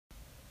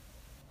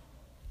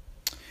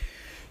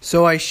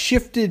So I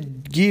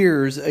shifted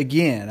gears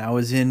again. I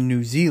was in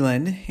New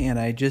Zealand and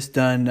I just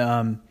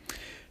done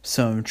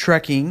some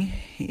trekking,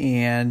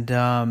 and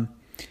now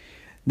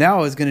I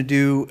was going to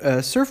do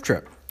a surf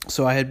trip.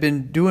 So I had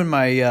been doing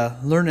my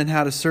learning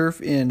how to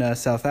surf in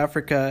South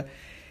Africa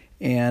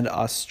and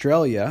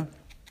Australia,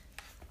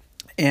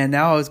 and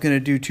now I was going to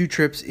do 2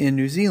 trips in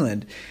New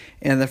Zealand.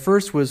 And the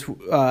first was,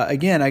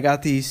 again, I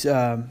got these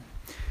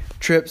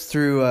trips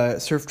through a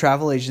surf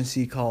travel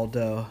agency called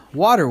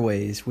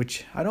Waterways,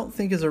 which I don't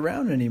think is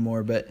around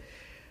anymore. But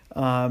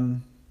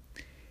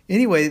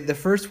anyway, the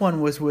first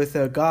one was with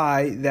a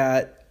guy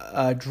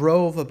that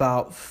drove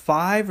about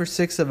 5 or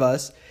 6 of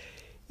us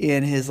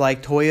in his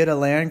like Toyota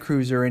Land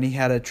Cruiser, and he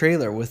had a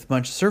trailer with a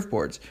bunch of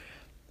surfboards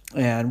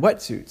and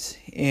wetsuits.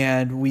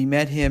 And we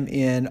met him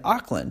in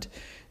Auckland.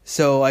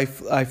 So I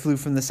flew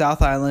from the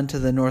South Island to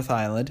the North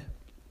Island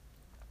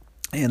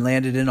and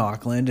landed in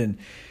Auckland and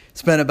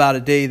spent about a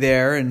day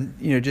there. And,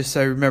 just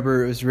I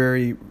remember it was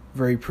very,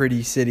 very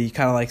pretty city,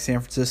 kind of like San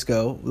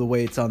Francisco, the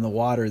way it's on the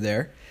water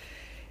there.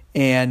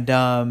 And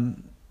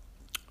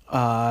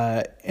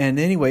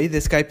anyway,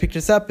 this guy picked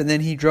us up, and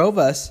then he drove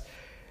us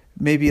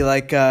maybe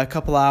like a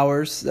couple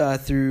hours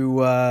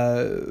through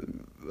up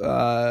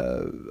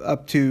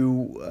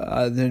to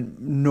the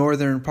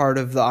northern part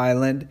of the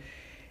island.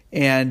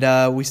 And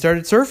we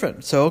started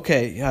surfing. So,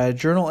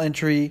 journal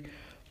entry,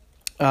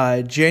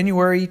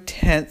 January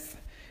 10th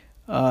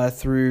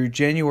through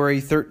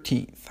January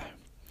 13th.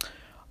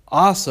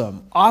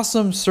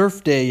 Awesome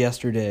surf day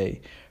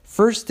yesterday.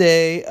 First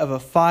day of a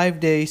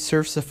 5-day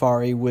surf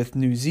safari with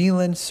New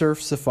Zealand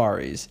Surf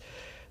Safaris.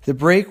 The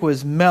break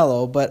was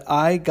mellow, but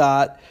I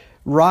got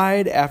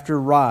ride after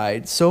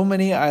ride. So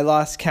many I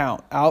lost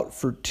count. Out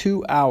for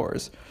 2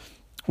 hours.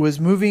 Was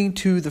moving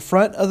to the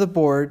front of the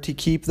board to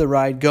keep the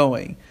ride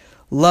going.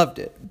 Loved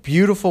it.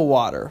 Beautiful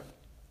water.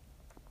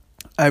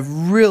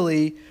 I've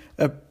really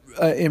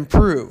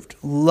improved.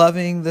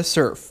 Loving the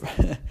surf.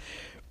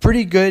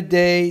 Pretty good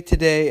day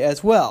today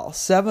as well.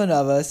 7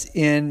 of us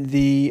in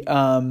the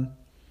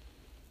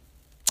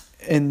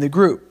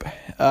group.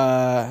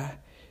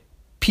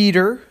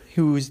 Peter,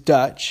 who's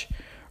Dutch,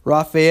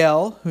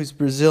 Rafael, who's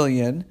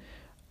Brazilian,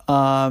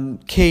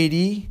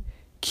 Katie,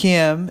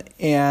 Kim,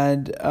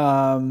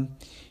 and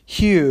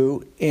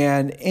Hugh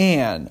and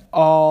Anne,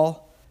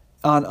 all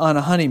on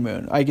a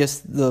honeymoon. I guess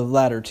the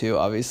latter 2,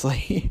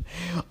 obviously,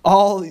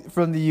 all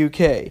from the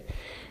UK.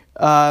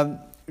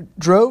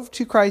 Drove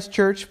to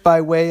Christchurch by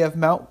way of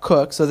Mount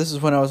Cook. So this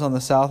is when I was on the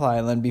South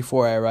Island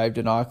before I arrived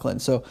in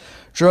Auckland. So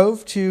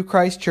drove to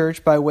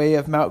Christchurch by way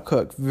of Mount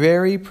Cook.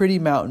 Very pretty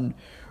mountain.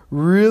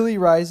 Really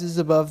rises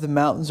above the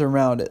mountains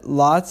around it.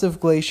 Lots of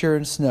glacier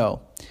and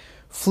snow.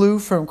 Flew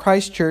from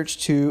Christchurch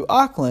to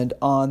Auckland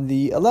on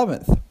the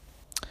 11th.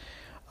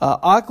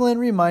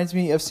 Auckland reminds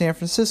me of San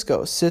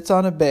Francisco. Sits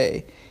on a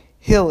bay.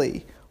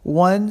 Hilly.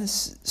 One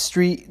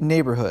street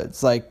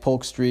neighborhoods like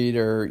Polk Street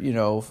or,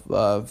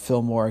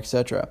 Fillmore,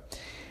 etc.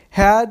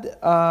 Had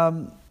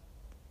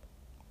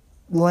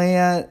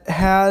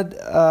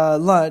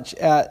lunch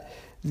at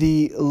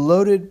the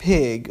Loaded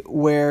Pig,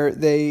 where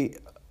they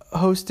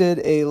hosted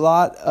a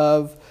lot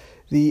of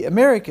the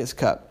America's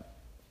Cup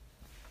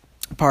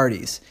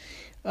parties.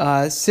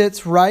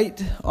 Sits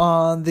right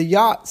on the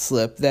yacht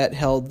slip that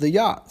held the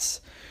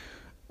yachts.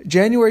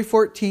 January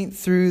 14th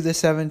through the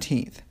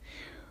 17th.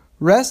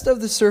 Rest of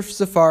the surf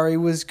safari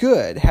was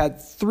good.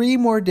 Had 3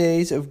 more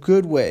days of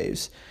good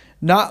waves.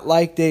 Not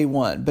like day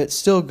 1, but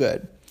still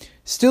good.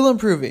 Still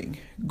improving.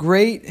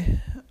 Great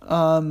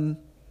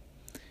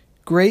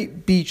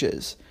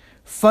beaches.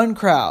 Fun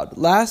crowd.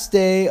 Last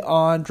day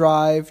on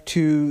drive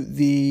to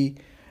the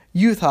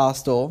youth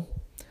hostel.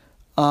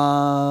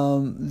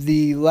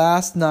 The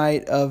last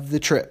night of the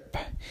trip.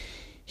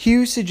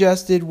 Hugh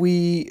suggested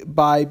we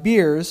buy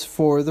beers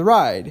for the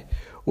ride.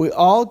 We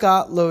all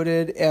got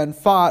loaded and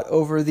fought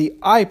over the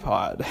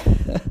iPod.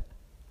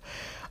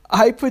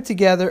 I put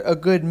together a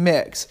good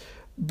mix,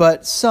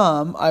 but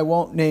some, I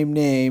won't name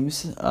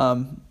names,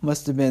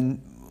 must have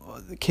been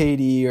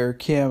Katie or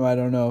Kim, I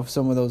don't know,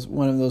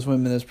 one of those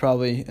women is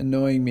probably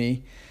annoying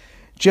me,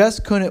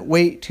 just couldn't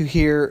wait to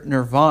hear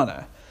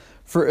Nirvana.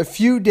 For a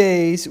few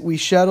days, we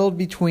shuttled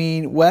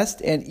between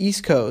West and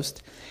East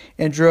Coast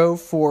and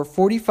drove for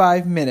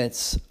 45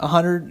 minutes,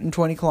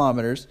 120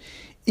 kilometers,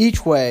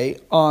 each way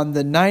on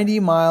the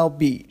 90-mile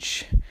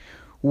beach.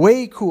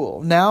 Way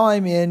cool. Now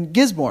I'm in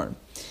Gisborne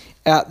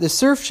at the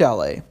Surf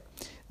Chalet.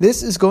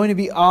 This is going to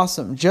be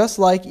awesome, just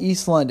like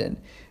East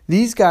London.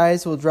 These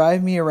guys will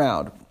drive me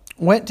around.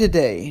 Went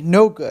today.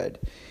 No good.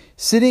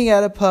 Sitting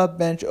at a pub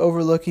bench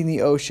overlooking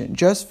the ocean.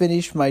 Just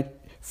finished my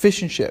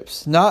fish and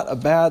chips. Not a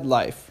bad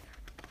life.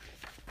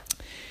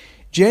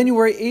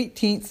 January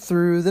 18th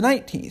through the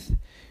 19th.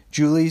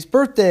 Julie's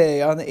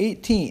birthday on the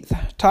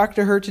 18th. Talked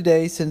to her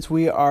today since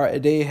we are a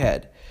day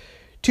ahead.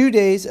 2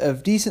 days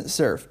of decent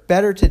surf.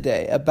 Better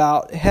today.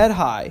 About head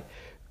high.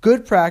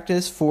 Good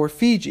practice for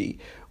Fiji.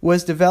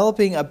 Was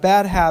developing a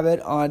bad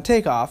habit on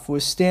takeoff.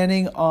 Was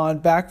standing on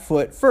back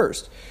foot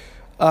first.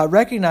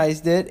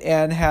 Recognized it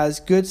and has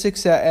good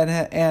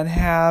success and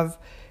have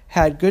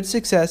had good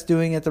success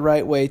doing it the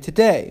right way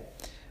today.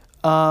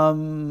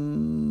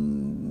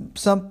 Something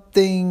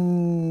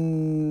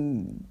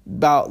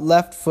about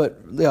left foot.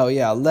 Oh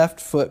yeah, left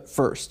foot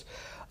first.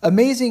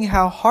 Amazing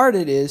how hard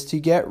it is to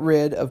get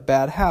rid of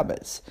bad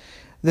habits.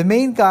 The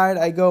main guide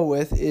I go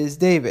with is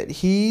David.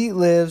 He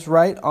lives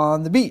right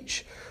on the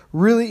beach.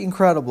 Really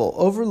incredible.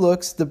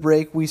 Overlooks the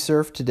break we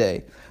surfed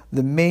today.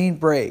 The main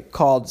break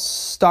called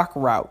Stock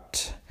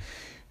Route.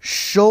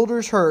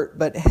 Shoulders hurt,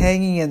 but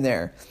hanging in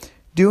there.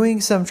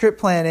 Doing some trip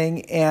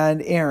planning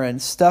and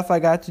errands. Stuff I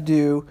got to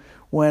do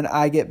when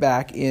I get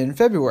back in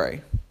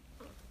February.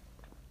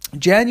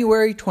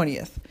 January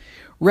 20th.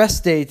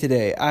 Rest day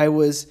today. I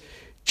was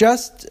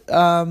just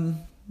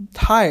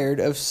tired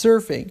of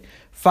surfing.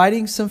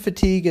 Fighting some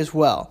fatigue as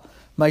well.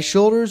 My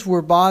shoulders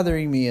were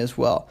bothering me as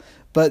well,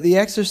 but the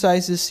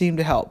exercises seemed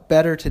to help.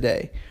 Better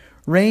today.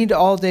 Rained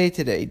all day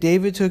today.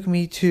 David took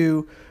me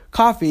to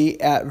coffee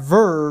at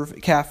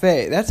Verve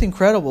Cafe. That's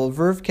incredible.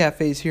 Verve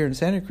Cafe is here in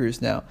Santa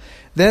Cruz now.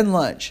 Then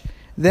lunch.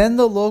 Then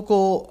the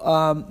local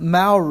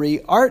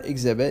Maori art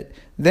exhibit.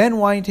 Then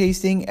wine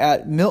tasting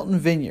at Milton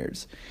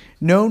Vineyards.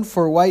 Known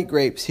for white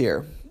grapes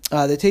here.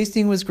 The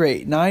tasting was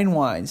great. 9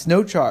 wines,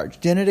 no charge.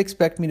 Didn't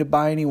expect me to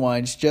buy any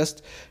wines,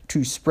 just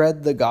to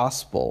spread the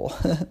gospel.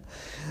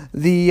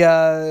 The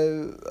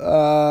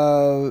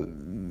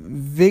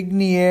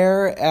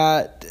Vignier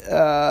at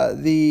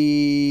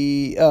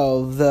the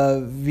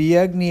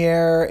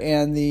Vignier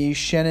and the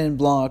Chenin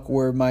Blanc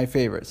were my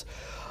favorites.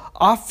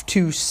 Off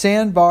to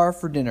Sandbar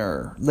for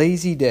dinner.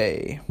 Lazy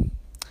day.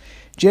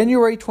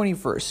 January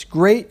 21st.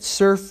 Great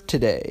surf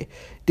today.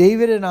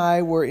 David and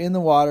I were in the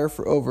water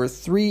for over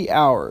 3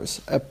 hours,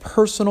 a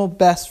personal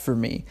best for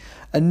me.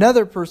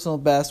 Another personal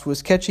best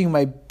was catching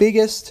my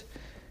biggest,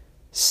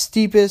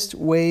 steepest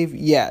wave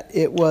yet.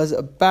 It was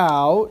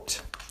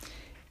about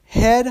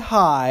head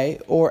high,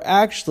 or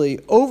actually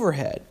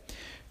overhead.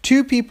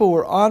 2 people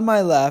were on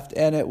my left,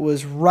 and it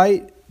was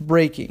right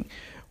breaking.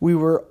 We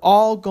were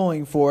all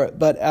going for it,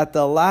 but at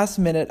the last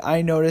minute,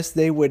 I noticed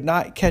they would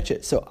not catch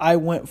it, so I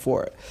went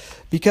for it.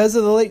 Because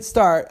of the late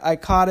start, I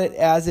caught it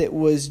as it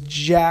was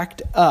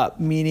jacked up,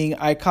 meaning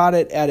I caught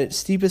it at its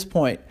steepest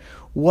point.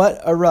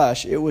 What a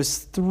rush. It was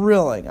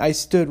thrilling. I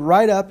stood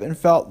right up and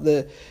felt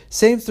the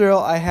same thrill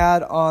I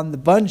had on the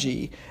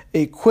bungee,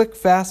 a quick,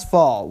 fast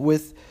fall.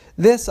 With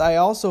this, I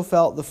also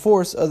felt the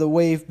force of the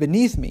wave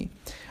beneath me.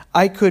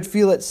 I could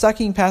feel it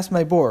sucking past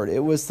my board.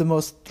 It was the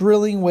most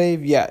thrilling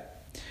wave yet.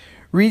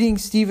 Reading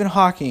Stephen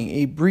Hawking,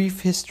 A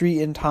Brief History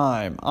in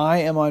Time. I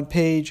am on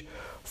page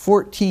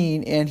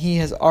 14, and he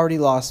has already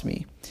lost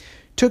me.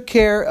 Took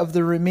care of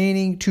the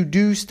remaining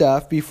to-do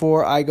stuff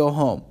before I go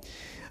home.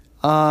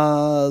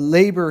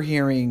 Labor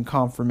hearing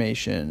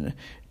confirmation,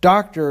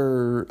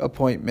 doctor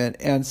appointment,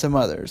 and some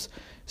others.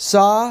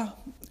 Saw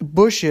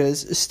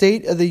Bush's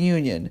State of the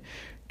Union.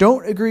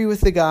 Don't agree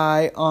with the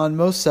guy on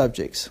most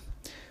subjects.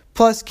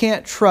 Plus,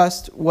 can't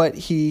trust what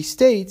he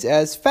states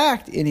as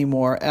fact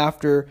anymore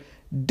after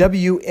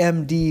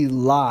WMD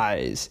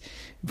lies.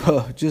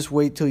 Just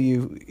wait till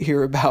you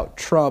hear about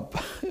Trump,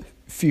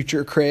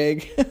 future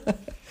Craig.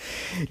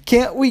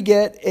 Can't we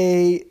get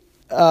a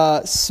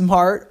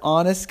smart,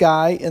 honest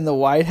guy in the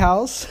White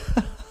House?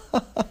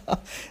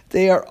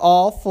 They are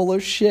all full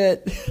of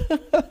shit.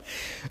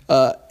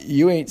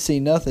 You ain't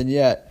seen nothing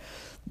yet.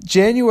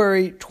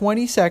 January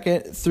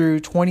 22nd through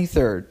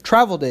 23rd.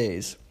 Travel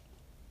days.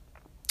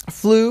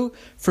 Flew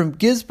from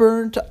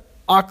Gisborne to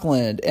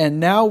Auckland and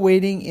now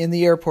waiting in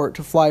the airport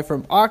to fly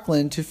from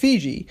Auckland to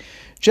Fiji.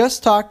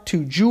 Just talked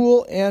to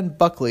Jewel and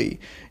Buckley.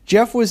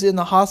 Jeff was in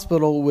the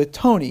hospital with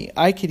Tony.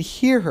 I could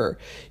hear her.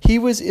 He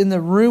was in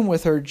the room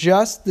with her,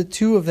 just the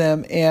two of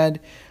them, and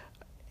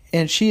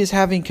she is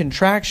having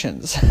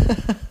contractions.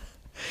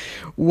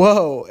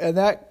 Whoa. And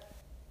that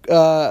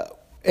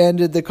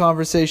ended the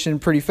conversation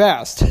pretty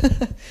fast.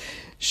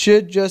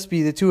 Should just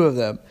be the two of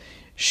them.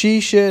 She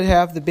should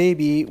have the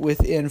baby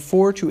within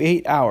 4 to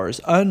 8 hours.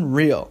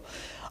 Unreal.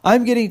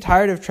 I'm getting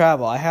tired of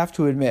travel, I have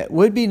to admit.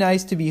 Would be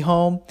nice to be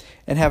home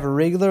and have a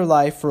regular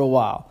life for a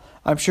while.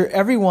 I'm sure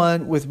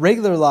everyone with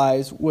regular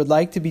lives would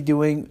like to be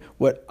doing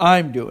what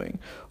I'm doing.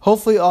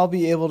 Hopefully I'll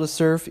be able to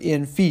surf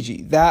in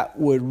Fiji. That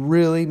would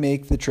really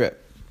make the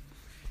trip.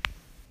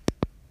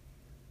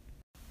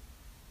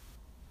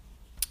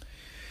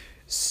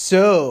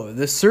 So,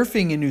 the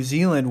surfing in New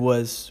Zealand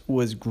was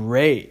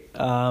great.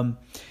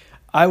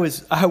 I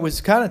was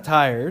kind of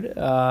tired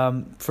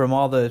from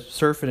all the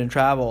surfing and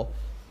travel.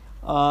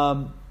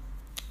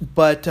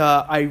 But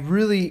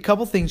a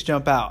couple things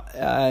jump out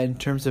in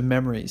terms of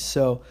memories.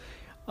 So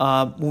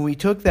when we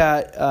took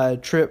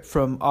that trip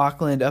from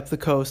Auckland up the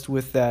coast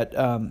with that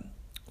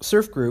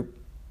surf group,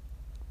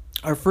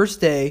 our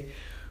first day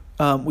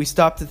we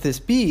stopped at this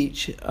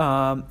beach,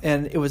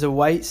 and it was a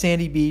white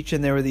sandy beach,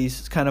 and there were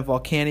these kind of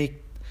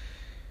volcanic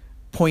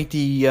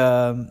pointy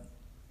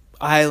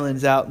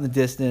islands out in the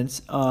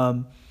distance.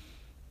 And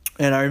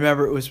I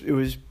remember it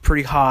was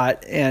pretty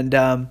hot, and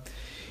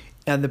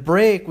the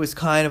break was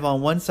kind of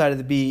on one side of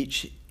the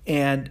beach,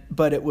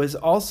 but it was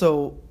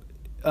also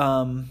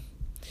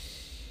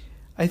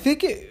I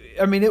think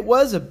it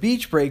was a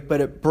beach break,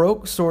 but it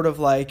broke sort of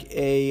like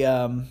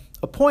a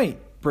point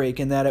break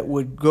in that it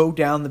would go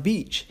down the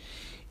beach.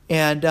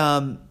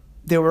 And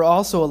there were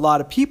also a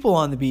lot of people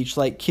on the beach,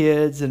 like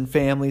kids and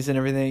families and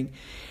everything.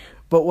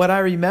 But what I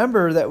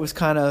remember that was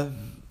kind of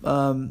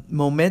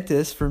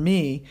momentous for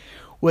me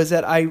was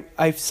that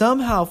I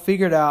somehow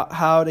figured out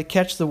how to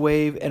catch the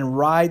wave and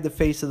ride the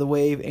face of the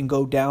wave and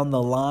go down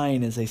the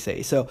line, as they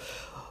say. So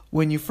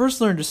when you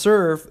first learn to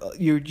surf,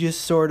 you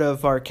just sort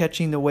of are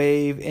catching the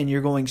wave and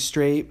you're going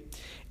straight,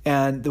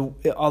 and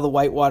all the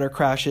white water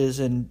crashes,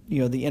 and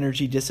the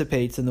energy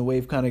dissipates and the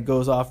wave kind of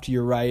goes off to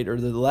your right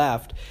or the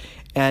left,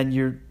 and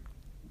you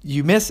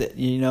miss it,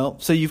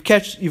 So you've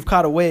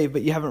caught a wave,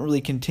 but you haven't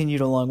really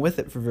continued along with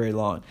it for very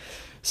long.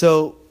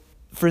 So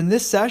for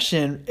this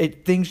session,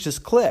 things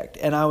just clicked,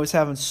 and I was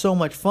having so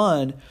much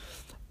fun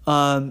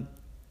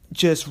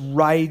just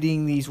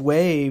riding these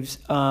waves,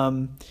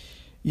 long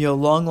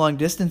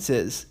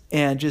distances,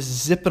 and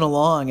just zipping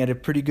along at a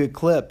pretty good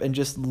clip and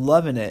just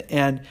loving it.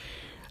 And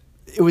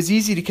it was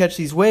easy to catch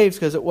these waves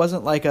because it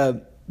wasn't like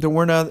there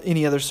weren't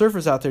any other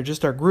surfers out there,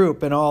 just our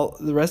group, and all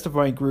the rest of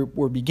my group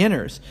were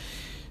beginners.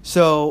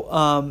 So,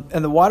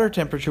 and the water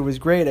temperature was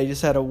great. I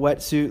just had a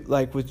wetsuit,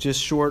 like with just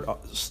short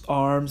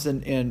arms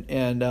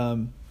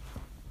and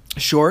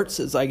shorts,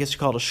 as I guess you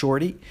call it, a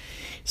shorty.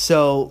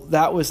 So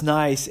that was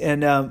nice.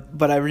 And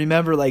but I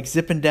remember like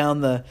zipping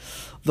down the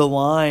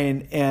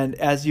line, and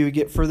as you would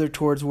get further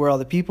towards where all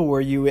the people were,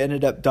 you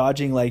ended up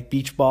dodging like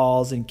beach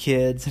balls and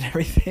kids and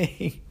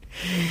everything.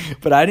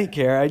 But I didn't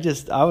care. I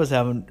just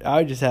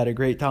had a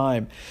great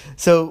time.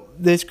 So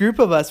this group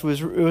of us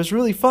was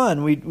really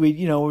fun. We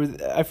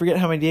I forget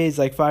how many days,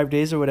 like 5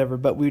 days or whatever,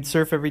 but we'd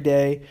surf every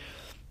day.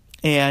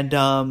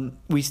 And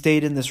we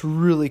stayed in this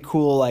really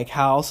cool like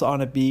house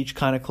on a beach,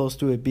 kind of close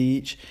to a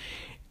beach.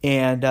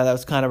 And that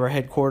was kind of our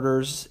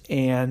headquarters.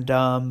 And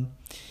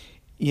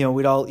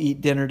we'd all eat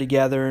dinner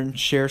together and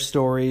share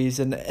stories.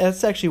 And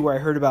that's actually where I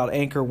heard about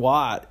Angkor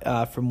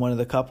Wat from one of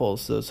the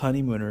couples, those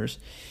honeymooners.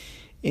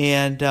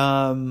 And they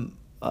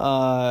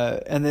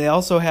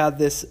also had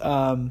this,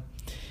 and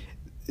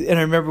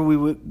I remember we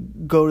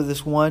would go to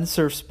this one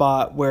surf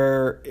spot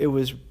where it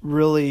was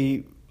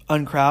really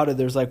uncrowded.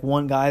 There's like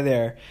one guy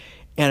there,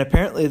 and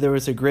apparently there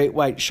was a great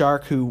white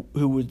shark who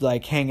would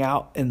like hang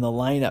out in the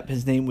lineup.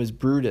 His name was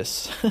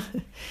Brutus,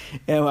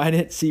 and I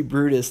didn't see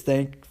Brutus,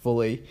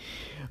 thankfully.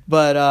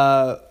 But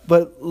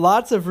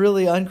lots of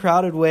really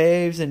uncrowded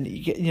waves, and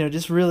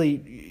just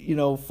really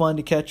fun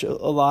to catch a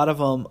lot of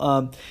them.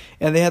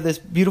 And they had this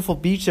beautiful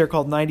beach there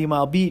called 90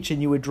 Mile Beach,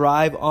 and you would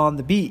drive on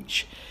the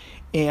beach,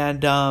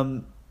 and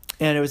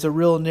it was a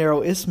real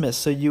narrow isthmus,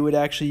 so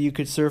you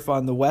could surf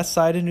on the west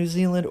side of New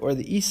Zealand or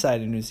the east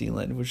side of New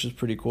Zealand, which was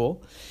pretty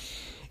cool.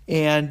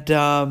 And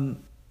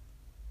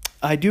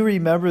I do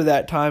remember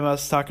that time I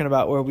was talking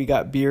about where we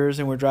got beers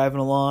and we're driving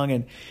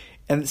along,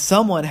 and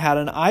someone had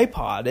an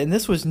iPod, and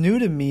this was new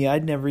to me.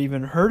 I'd never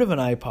even heard of an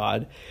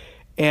iPod.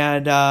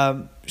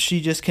 And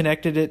she just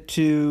connected it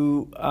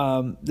to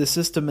the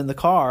system in the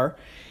car.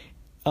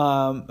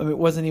 It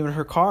wasn't even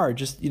her car,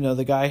 just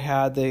the guy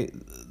had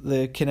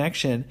the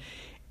connection.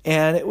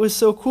 And it was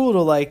so cool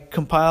to like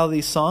compile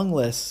these song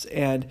lists,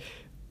 and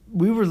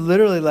we were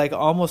literally like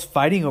almost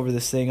fighting over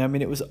this thing. I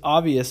mean, it was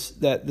obvious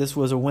that this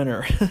was a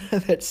winner,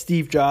 that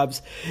Steve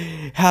Jobs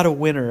had a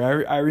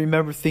winner. I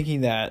remember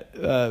thinking that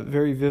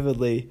very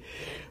vividly.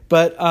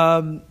 But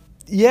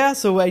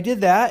so I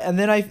did that, and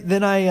then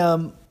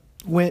I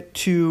went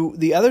to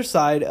the other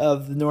side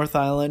of the North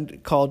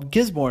Island called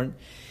Gisborne,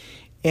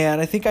 and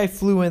I think I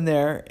flew in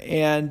there,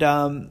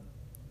 and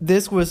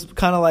this was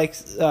kind of like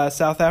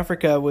South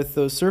Africa with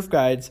those surf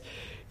guides.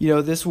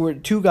 This were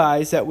two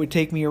guys that would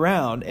take me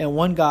around, and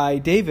one guy,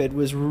 David,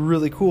 was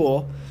really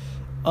cool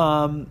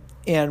and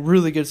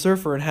really good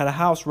surfer, and had a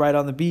house right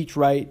on the beach,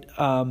 right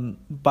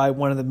by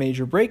one of the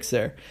major breaks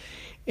there.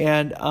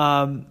 And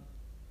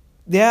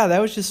that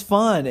was just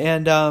fun.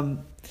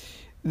 And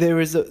there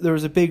was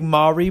a big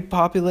Maori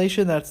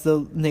population. That's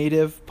the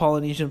native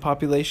Polynesian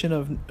population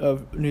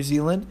of New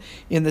Zealand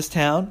in this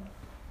town.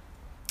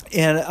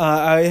 And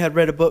I had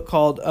read a book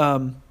called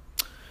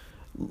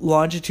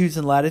Longitudes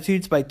and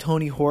Latitudes by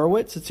Tony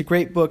Horowitz. It's a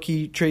great book.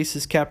 He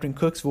traces Captain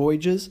Cook's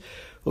voyages.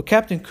 Well,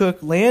 Captain Cook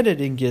landed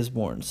in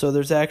Gisborne, so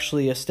there's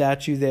actually a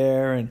statue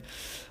there, and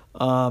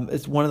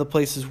it's one of the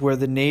places where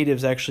the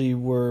natives actually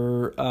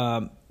were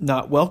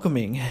not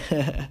welcoming.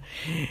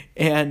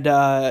 And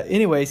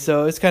anyway,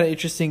 so it's kind of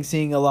interesting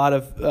seeing a lot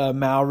of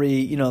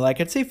Maori, like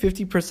I'd say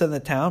 50% of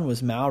the town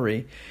was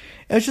Maori.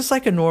 It was just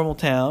like a normal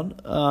town.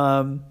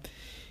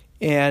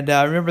 And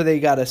I remember they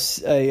got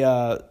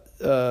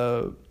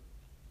a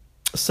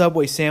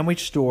Subway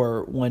sandwich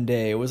store one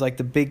day. It was like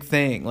the big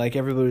thing. Like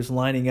everybody was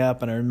lining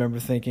up, and I remember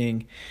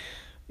thinking,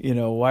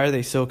 why are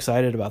they so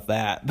excited about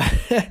that?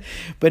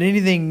 But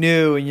anything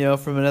new,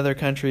 from another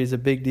country is a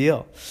big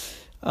deal.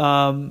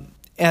 And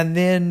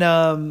then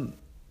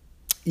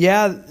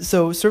Yeah,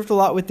 so surfed a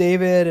lot with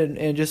David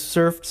and just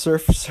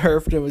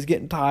surfed and was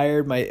getting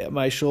tired.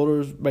 My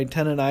shoulders, my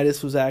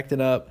tendonitis was acting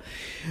up.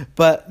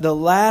 But the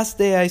last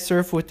day I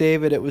surfed with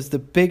David, it was the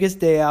biggest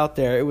day out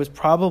there. It was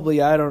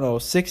probably, I don't know,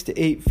 6 to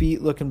 8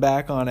 feet looking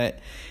back on it.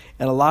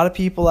 And a lot of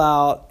people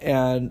out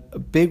and a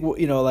big,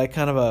 like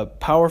kind of a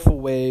powerful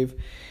wave,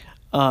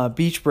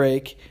 beach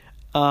break.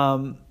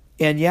 And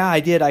yeah,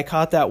 I did. I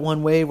caught that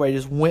one wave where I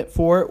just went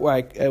for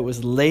it, it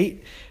was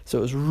late. So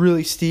it was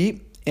really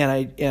steep.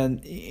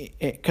 And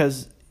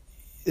because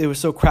it was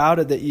so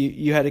crowded that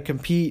you had to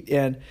compete,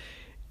 and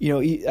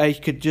I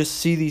could just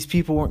see these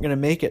people weren't going to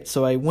make it,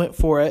 so I went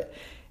for it.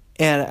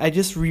 And I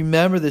just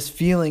remember this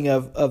feeling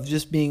of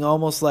just being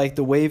almost like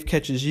the wave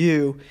catches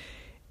you,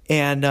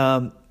 and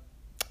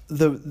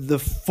the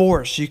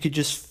force, you could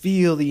just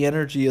feel the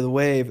energy of the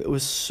wave. It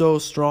was so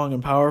strong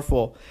and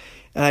powerful,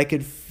 and I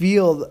could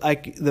feel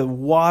the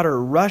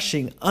water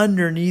rushing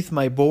underneath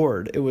my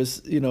board. It was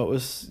it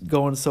was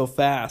going so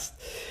fast.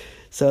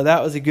 So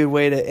that was a good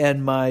way to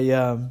end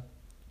my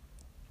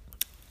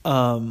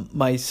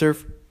my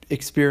surf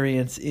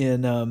experience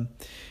in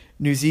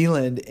New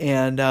Zealand.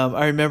 And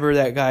I remember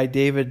that guy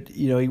David.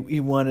 He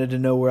wanted to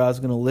know where I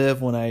was going to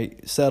live when I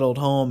settled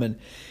home, and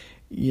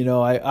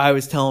I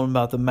was telling him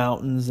about the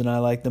mountains, and I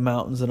like the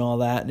mountains and all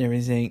that and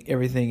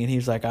everything. And he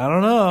was like, I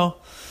don't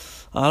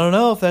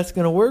know if that's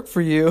going to work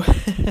for you.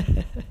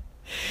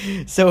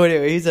 So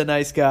anyway, he's a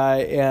nice guy,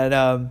 and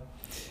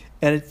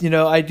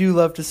I do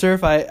love to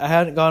surf. I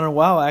hadn't gone in a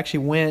while. I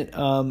actually went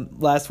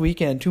last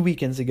weekend, 2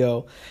 weekends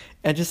ago,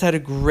 and just had a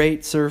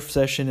great surf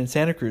session in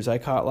Santa Cruz. I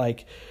caught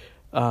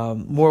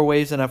more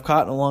waves than I've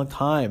caught in a long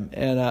time.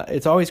 And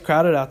it's always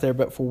crowded out there,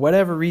 but for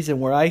whatever reason,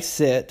 where I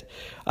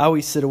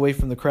always sit away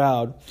from the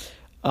crowd.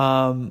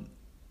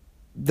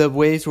 The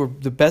waves were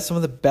the best. Some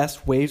of the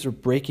best waves were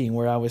breaking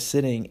where I was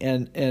sitting,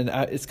 and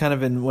it's kind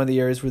of in one of the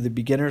areas where the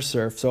beginners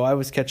surf, so I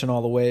was catching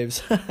all the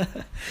waves.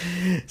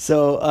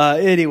 So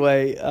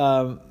anyway,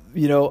 so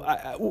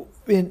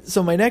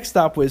my next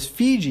stop was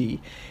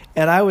Fiji,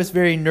 and I was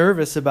very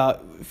nervous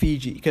about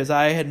Fiji because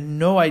I had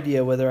no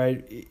idea whether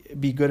I'd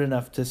be good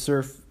enough to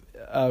surf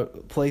a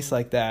place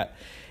like that.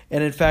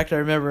 And in fact, I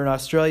remember in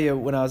Australia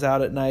when I was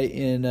out at night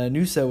in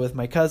Noosa with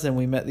my cousin,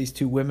 we met these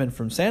two women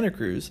from Santa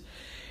Cruz.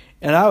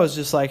 And I was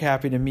just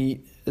happy to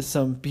meet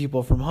some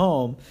people from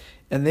home,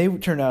 and they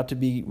turned out to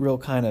be real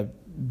kind of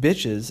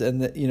bitches.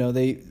 And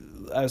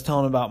I was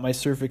telling them about my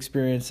surf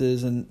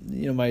experiences and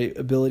my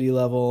ability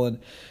level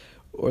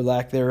or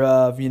lack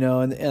thereof,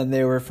 and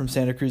they were from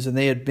Santa Cruz, and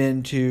they had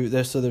been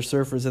they're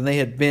surfers, and they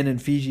had been in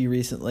Fiji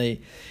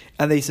recently,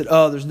 and they said,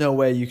 "Oh, there's no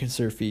way you can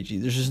surf Fiji.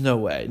 There's just no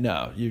way.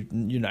 No,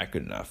 you're not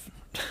good enough."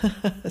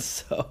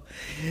 So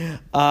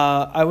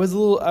I was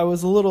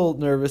a little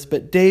nervous,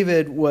 but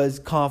David was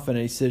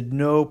confident. He said,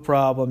 "No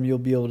problem, you'll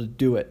be able to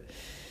do it."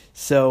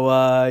 So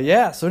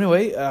so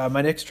anyway,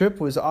 my next trip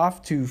was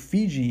off to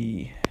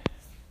Fiji.